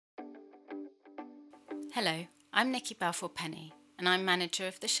Hello, I'm Nicky Balfour Penney and I'm manager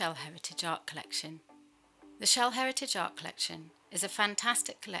of the Shell Heritage Art Collection. The Shell Heritage Art Collection is a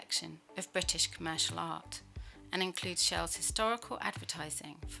fantastic collection of British commercial art and includes Shell's historical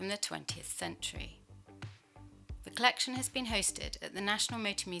advertising from the 20th century. The collection has been hosted at the National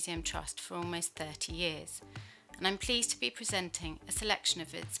Motor Museum Trust for almost 30 years, and I'm pleased to be presenting a selection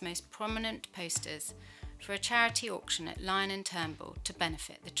of its most prominent posters for a charity auction at Lion and Turnbull to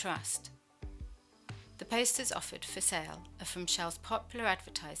benefit the Trust. The posters offered for sale are from Shell's popular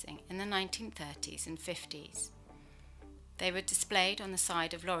advertising in the 1930s and 50s. They were displayed on the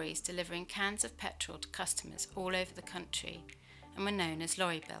side of lorries delivering cans of petrol to customers all over the country and were known as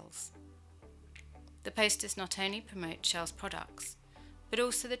lorry bills. The posters not only promote Shell's products, but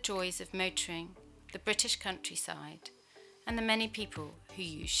also the joys of motoring, the British countryside, and the many people who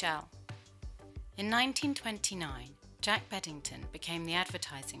use Shell. In 1929, Jack Beddington became the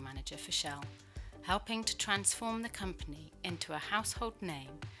advertising manager for Shell, helping to transform the company into a household name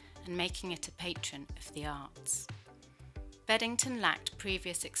and making it a patron of the arts. Beddington lacked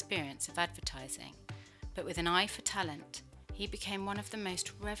previous experience of advertising, but with an eye for talent, he became one of the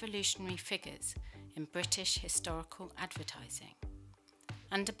most revolutionary figures in British historical advertising.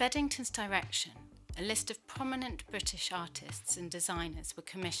 Under Beddington's direction, a list of prominent British artists and designers were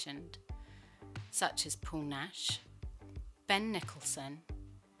commissioned, such as Paul Nash, Ben Nicholson,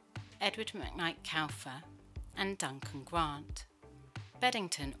 Edward McKnight Kauffer, and Duncan Grant.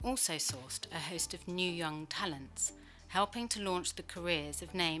 Beddington also sourced a host of new young talents, helping to launch the careers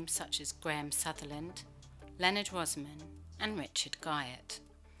of names such as Graham Sutherland, Leonard Rosman, and Richard Guyot.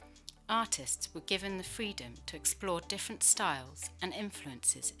 Artists were given the freedom to explore different styles and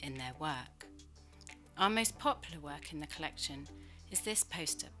influences in their work. Our most popular work in the collection is this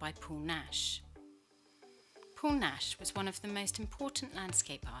poster by Paul Nash. Paul Nash was one of the most important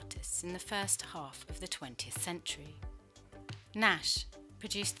landscape artists in the first half of the 20th century. Nash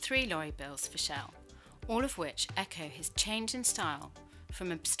produced 3 lorry bills for Shell, all of which echo his change in style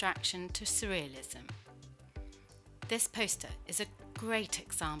from abstraction to surrealism. This poster is a great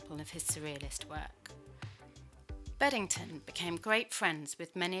example of his surrealist work. Beddington became great friends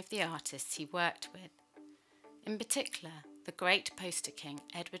with many of the artists he worked with, in particular the great poster king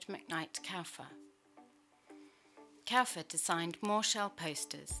Edward McKnight Kauffer. Kauffer designed more Shell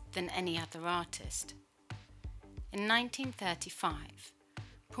posters than any other artist. In 1935,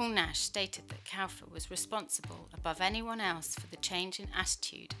 Paul Nash stated that Kauffer was responsible above anyone else for the change in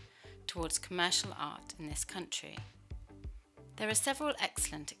attitude towards commercial art in this country. There are several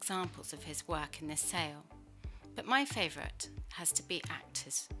excellent examples of his work in this sale, but my favourite has to be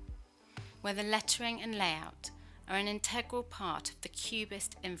Actors, where the lettering and layout are an integral part of the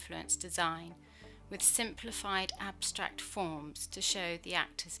Cubist-influenced design with simplified abstract forms to show the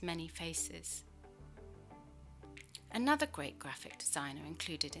actor's many faces. Another great graphic designer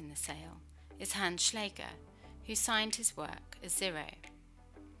included in the sale is Hans Schläger, who signed his work as Zero.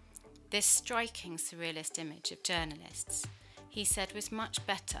 This striking surrealist image of journalists, he said, was much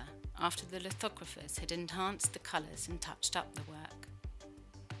better after the lithographers had enhanced the colours and touched up the work.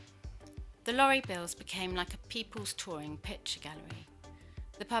 The lorry bills became like a people's touring picture gallery.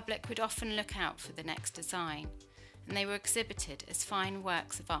 The public would often look out for the next design, and they were exhibited as fine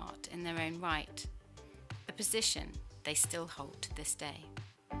works of art in their own right, a position they still hold to this day.